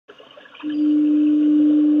You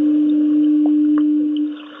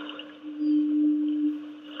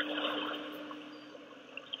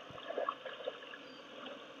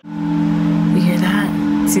hear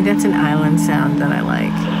that? See, that's an island sound that I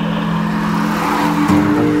like.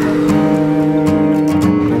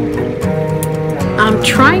 I'm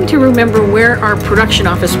trying to remember where our production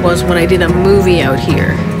office was when I did a movie out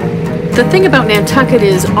here. The thing about Nantucket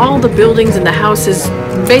is all the buildings and the houses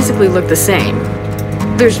basically look the same.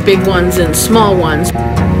 There's big ones and small ones,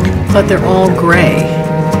 but they're all gray.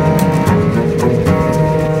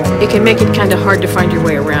 It can make it kind of hard to find your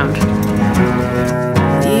way around.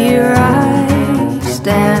 Here I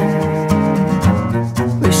stand,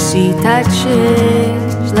 where sea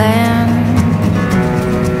touches land.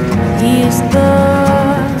 He's the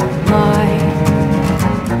light,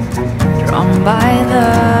 drawn by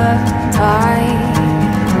the tide.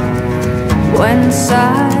 One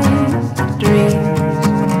side dreams,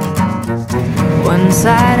 one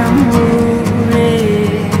side I'm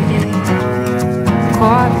rooted,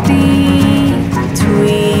 caught between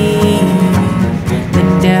the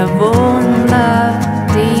devil and the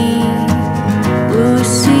deep blue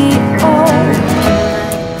sea ocean.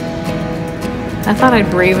 I thought I'd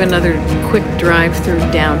brave another quick drive through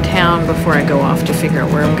downtown before I go off to figure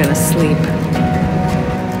out where I'm gonna sleep.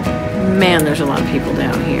 Man, there's a lot of people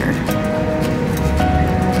down here.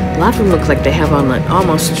 A lot of them look like they have on like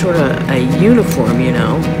almost sort of a uniform, you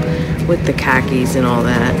know, with the khakis and all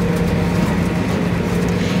that.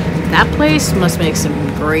 That place must make some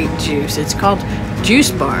great juice. It's called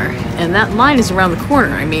Juice Bar, and that line is around the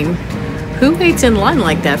corner. I mean, who waits in line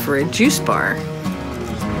like that for a juice bar?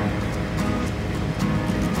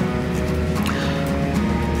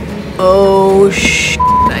 Oh shit,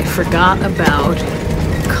 I forgot about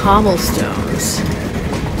cobblestones.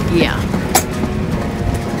 Yeah.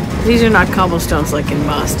 These are not cobblestones like in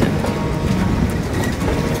Boston.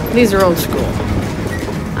 These are old school.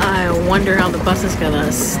 I wonder how the bus is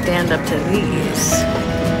gonna stand up to these.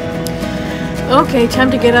 Okay,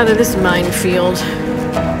 time to get out of this minefield.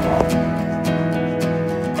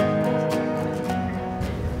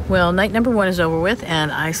 Well, night number 1 is over with,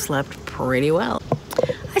 and I slept pretty well.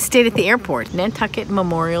 I stayed at the airport, Nantucket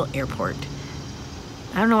Memorial Airport.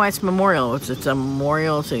 I don't know why it's memorial. It's a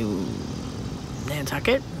memorial to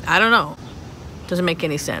Nantucket? I don't know. Doesn't make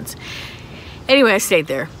any sense. Anyway, I stayed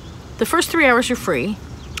there. The first 3 hours are free,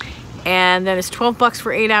 and then it's $12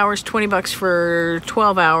 for 8 hours, $20 for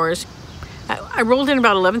 12 hours. I rolled in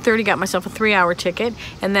about 11:30, got myself a 3-hour ticket,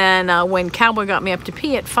 and then when Cowboy got me up to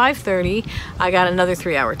pee at 5:30, I got another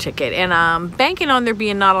 3-hour ticket. And I'm banking on there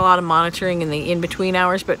being not a lot of monitoring in the in-between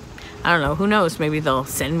hours, but I don't know, who knows, maybe they'll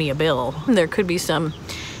send me a bill. There could be some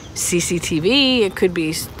CCTV, it could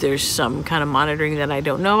be there's some kind of monitoring that I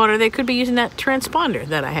don't know about, or they could be using that transponder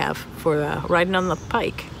that I have for riding on the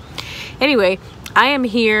pike. Anyway, I am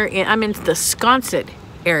here, I'm in the Sconset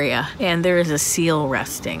area, and there is a seal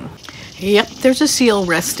resting. Yep, there's a seal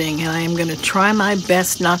resting, and I am going to try my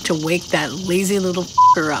best not to wake that lazy little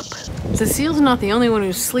f***er up. The seal's not the only one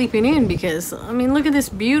who's sleeping in, because, I mean, look at this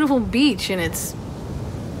beautiful beach, and it's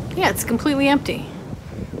completely empty.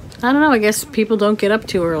 I don't know, I guess people don't get up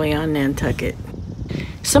too early on Nantucket.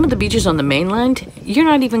 Some of the beaches on the mainland, you're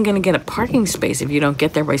not even going to get a parking space if you don't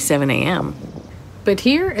get there by 7 a.m. But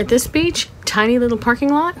here, at this beach, tiny little parking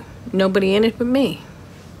lot, nobody in it but me.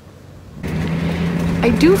 I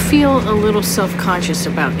do feel a little self-conscious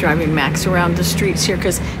about driving Max around the streets here,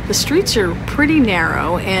 because the streets are pretty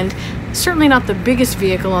narrow and certainly not the biggest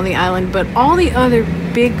vehicle on the island, but all the other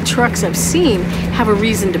big trucks I've seen have a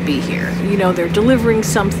reason to be here. You know, they're delivering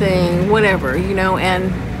something, whatever, you know,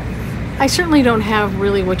 and I certainly don't have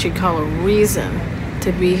really what you'd call a reason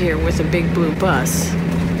to be here with a big blue bus.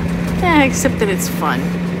 Except that it's fun.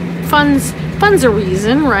 Fun's a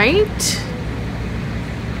reason, right?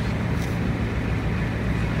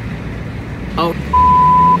 Oh,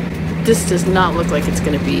 this does not look like it's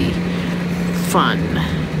gonna be fun.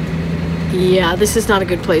 Yeah, this is not a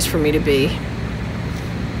good place for me to be.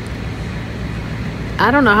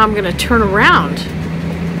 I don't know how I'm gonna turn around.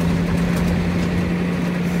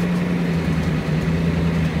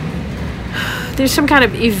 There's some kind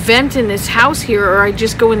of event in this house here, or I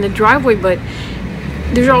just go in the driveway, but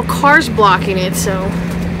there's all cars blocking it, so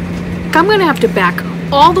I'm gonna have to back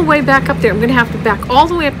all the way back up there. I'm gonna have to back all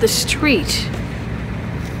the way up the street.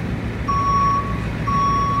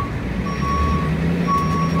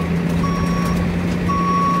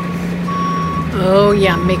 Oh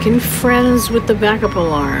yeah, making friends with the backup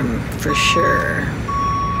alarm, for sure.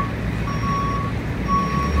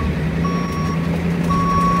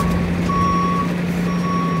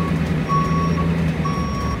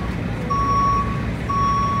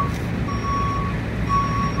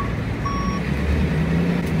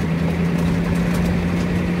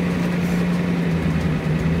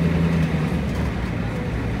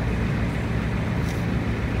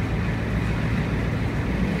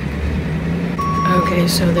 Okay,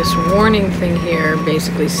 so this warning thing here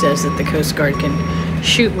basically says that the Coast Guard can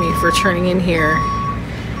shoot me for turning in here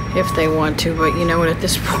if they want to, but you know what, at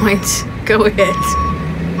this point, go ahead.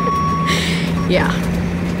 Yeah,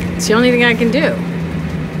 it's the only thing I can do.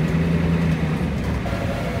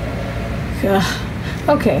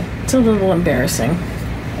 Okay, it's a little embarrassing.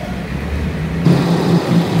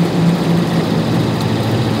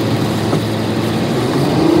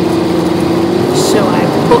 So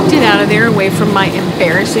I booked it out of there away from my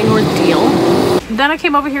embarrassing ordeal. Then I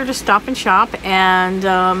came over here to Stop and Shop, and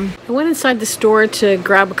I went inside the store to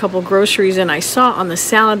grab a couple groceries, and I saw on the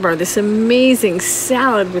salad bar this amazing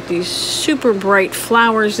salad with these super bright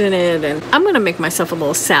flowers in it, and I'm gonna make myself a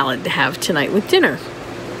little salad to have tonight with dinner.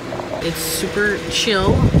 It's super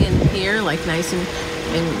chill in here, like nice and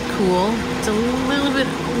cool. It's a little bit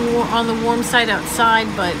on the warm side outside,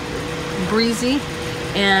 but breezy.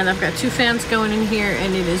 And I've got 2 fans going in here,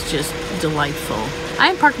 and it is just delightful. I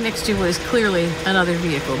am parked next to what is clearly another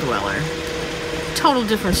vehicle dweller. Total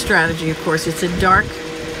different strategy, of course. It's a dark,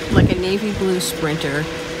 like a navy blue Sprinter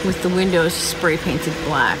with the windows spray painted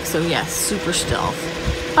black. So yes, super stealth.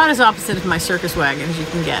 About as opposite of my circus wagon as you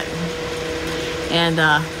can get. And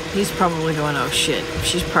he's probably going, oh shit,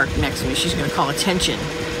 she's parked next to me. She's gonna call attention.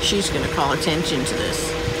 She's gonna call attention to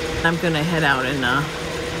this. I'm gonna head out and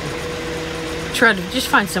try to just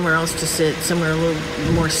find somewhere else to sit, somewhere a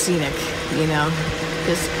little more scenic, you know,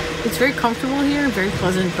 because it's very comfortable here, very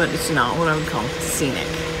pleasant, but it's not what I would call scenic.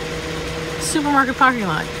 Supermarket parking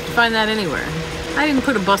lot, you find that anywhere. I didn't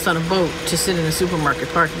put a bus on a boat to sit in a supermarket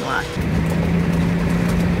parking lot.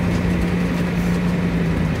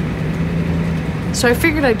 So I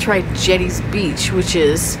figured I'd try Jetty's Beach, which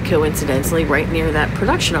is coincidentally right near that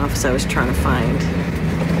production office I was trying to find.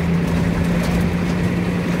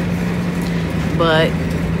 But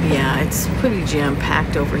yeah, it's pretty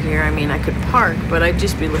jam-packed over here. I mean, I could park, but I'd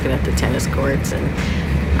just be looking at the tennis courts, and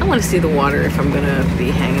I want to see the water if I'm gonna be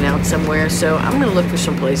hanging out somewhere, so I'm gonna look for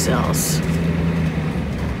someplace else.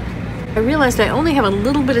 I realized I only have a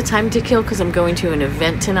little bit of time to kill because I'm going to an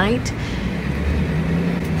event tonight.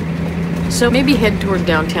 So maybe head toward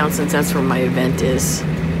downtown since that's where my event is.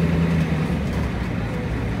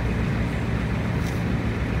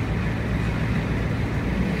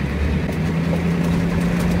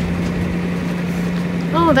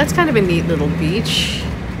 Oh, that's kind of a neat little beach.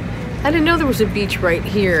 I didn't know there was a beach right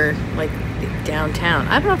here, like downtown.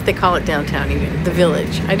 I don't know if they call it downtown even, the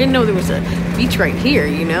Village. I didn't know there was a beach right here,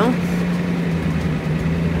 you know?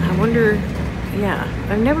 I wonder, yeah,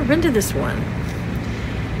 I've never been to this one.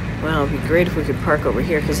 Well, it'd be great if we could park over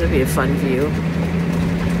here because it'd be a fun view.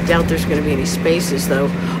 Doubt there's going to be any spaces though.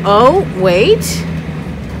 Oh, wait.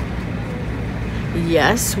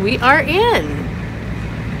 Yes, we are in.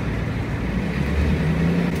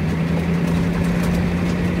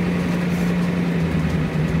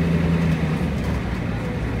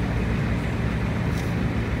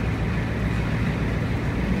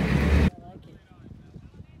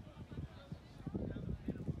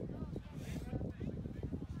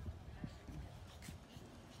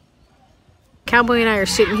 Cowboy and I are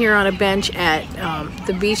sitting here on a bench at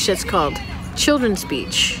the beach that's called Children's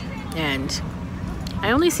Beach, and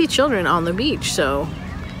I only see children on the beach, so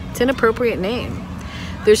it's an appropriate name.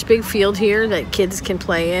 There's a big field here that kids can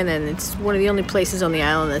play in, and it's one of the only places on the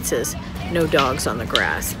island that says no dogs on the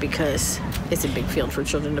grass because it's a big field for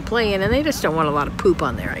children to play in, and they just don't want a lot of poop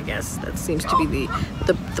on there, I guess. That seems to be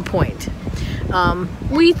the point.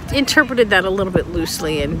 We interpreted that a little bit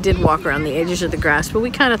loosely and did walk around the edges of the grass, but we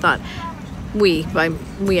kind of thought, by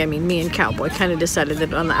we I mean me and Cowboy, kind of decided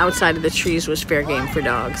that on the outside of the trees was fair game for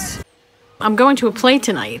dogs. I'm going to a play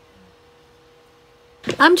tonight.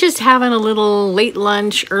 I'm just having a little late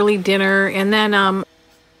lunch, early dinner, and then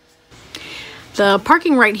the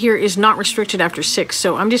parking right here is not restricted after 6,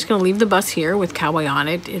 so I'm just going to leave the bus here with Cowboy on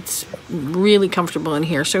it. It's really comfortable in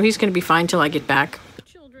here, so he's going to be fine till I get back.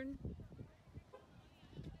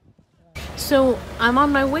 So I'm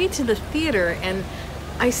on my way to the theater, and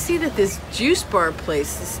I see that this juice bar place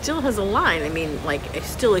still has a line. I mean, like,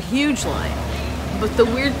 still a huge line. But the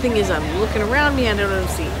weird thing is I'm looking around me, I don't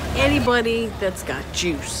see anybody that's got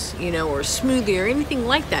juice, you know, or smoothie or anything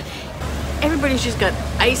like that. Everybody's just got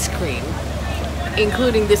ice cream,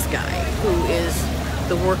 including this guy, who is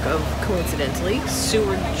the work of, coincidentally,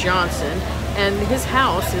 Seward Johnson. And his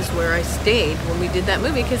house is where I stayed when we did that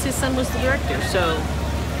movie because his son was the director, so...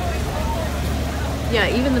 Yeah,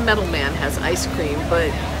 even the Metal Man has ice cream, but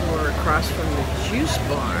we're across from the juice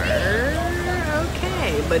bar.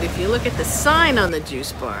 Okay, but if you look at the sign on the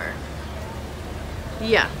juice bar,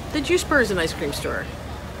 yeah, the juice bar is an ice cream store.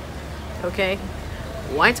 Okay,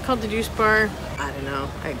 Why it's called the juice bar, I don't know.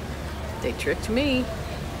 They tricked me.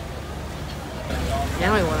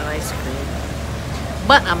 Now I want an ice cream.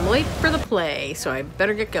 But I'm late for the play, so I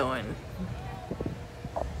better get going.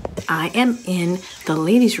 I am in the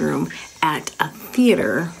ladies' room at a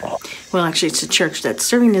theater. Well, actually, it's a church that's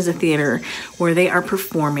serving as a theater where they are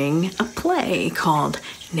performing a play called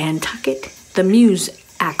Nantucket the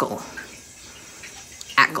Muse-acle.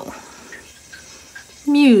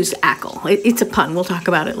 Muse-acle. It's a pun. We'll talk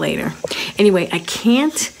about it later. Anyway, I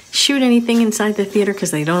can't shoot anything inside the theater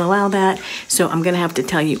because they don't allow that. So I'm going to have to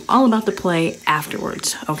tell you all about the play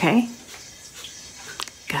afterwards, okay?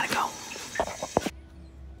 Gotta go.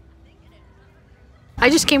 I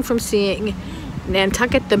just came from seeing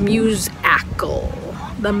Nantucket the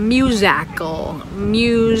Muse-acle. The Muse-acle.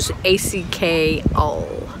 Muse,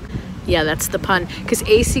 A-C-K-O. Yeah, that's the pun. Because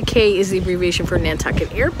ACK is the abbreviation for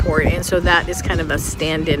Nantucket Airport, and so that is kind of a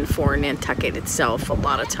stand-in for Nantucket itself a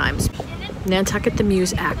lot of times. Nantucket the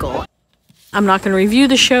Muse-acle. I'm not going to review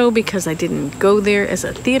the show because I didn't go there as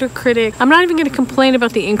a theater critic. I'm not even going to complain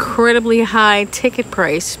about the incredibly high ticket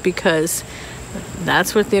price because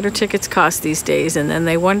that's what theater tickets cost these days, and then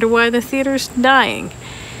they wonder why the theater's dying.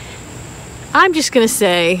 I'm just going to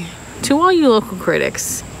say to all you local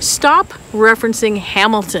critics, stop referencing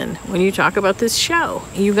Hamilton when you talk about this show.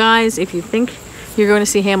 You guys, if you think you're going to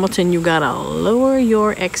see Hamilton, you gotta lower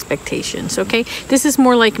your expectations, okay? This is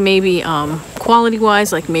more like maybe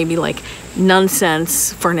quality-wise, like maybe like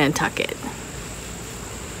nonsense for Nantucket.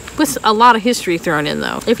 With a lot of history thrown in,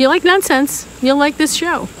 though. If you like nonsense, you'll like this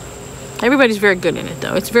show. Everybody's very good in it,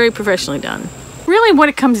 though. It's very professionally done. Really what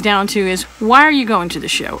it comes down to is, why are you going to the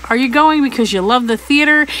show? Are you going because you love the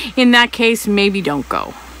theater? In that case, maybe don't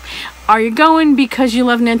go. Are you going because you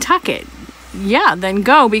love Nantucket? Yeah, then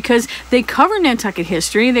go, because they cover Nantucket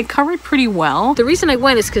history. They cover it pretty well. The reason I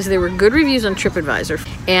went is because there were good reviews on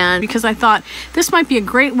TripAdvisor, and because I thought this might be a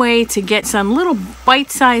great way to get some little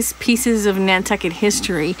bite-sized pieces of Nantucket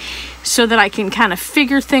history so that I can kind of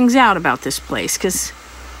figure things out about this place, because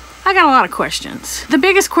I got a lot of questions. The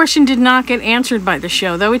biggest question did not get answered by the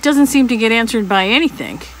show, though it doesn't seem to get answered by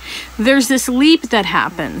anything. There's this leap that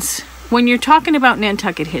happens when you're talking about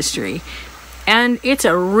Nantucket history, and it's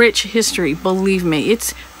a rich history, believe me.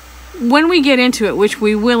 It's when we get into it, which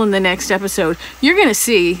we will in the next episode, you're gonna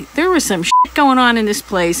see there was some shit going on in this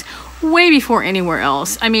place way before anywhere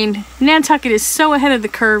else. I mean, Nantucket is so ahead of the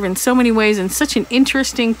curve in so many ways, and such an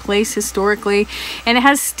interesting place historically, and it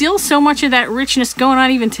has still so much of that richness going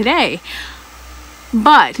on even today.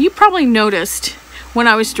 But you probably noticed when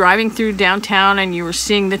I was driving through downtown and you were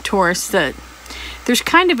seeing the tourists that there's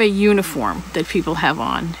kind of a uniform that people have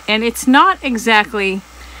on, and it's not exactly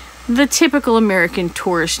the typical American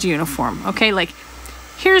tourist uniform, okay? Like,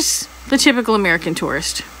 here's the typical American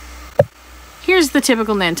tourist. Here's the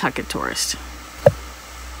typical Nantucket tourist.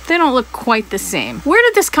 They don't look quite the same. Where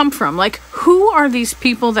did this come from? Like, who are these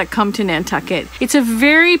people that come to Nantucket? It's a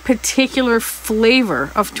very particular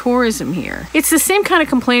flavor of tourism here. It's the same kind of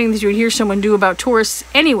complaining that you would hear someone do about tourists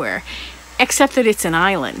anywhere, except that it's an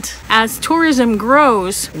island. As tourism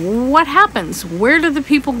grows, what happens? Where do the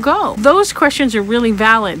people go? Those questions are really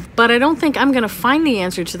valid, but I don't think I'm gonna find the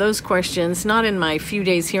answer to those questions, not in my few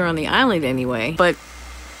days here on the island anyway. But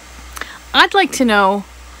I'd like to know,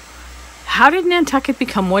 how did Nantucket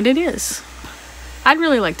become what it is? I'd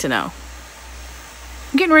really like to know.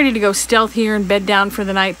 I'm getting ready to go stealth here and bed down for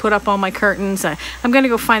the night, put up all my curtains. I'm going to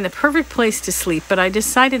go find the perfect place to sleep, but I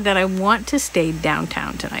decided that I want to stay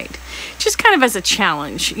downtown tonight. Just kind of as a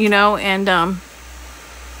challenge, you know, and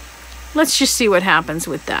let's just see what happens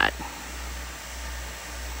with that.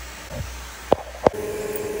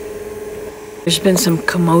 There's been some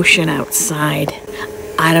commotion outside.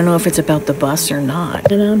 I don't know if it's about the bus or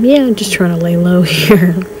not. And yeah, I'm just trying to lay low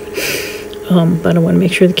here. But I want to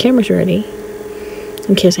make sure the camera's ready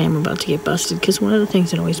in case I am about to get busted, because one of the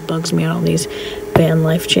things that always bugs me on all these van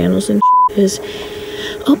life channels and is,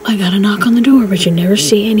 oh, I got a knock on the door, but you never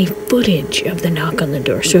see any footage of the knock on the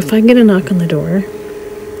door. So if I get a knock on the door,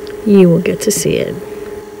 you will get to see it.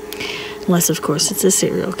 Unless, of course, it's a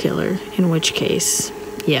serial killer, in which case,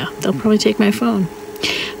 yeah, they'll probably take my phone.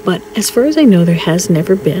 But as far as I know, there has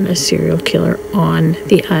never been a serial killer on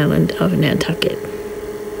the island of Nantucket.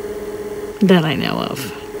 That I know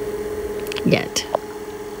of. Yet.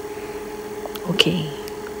 Okay.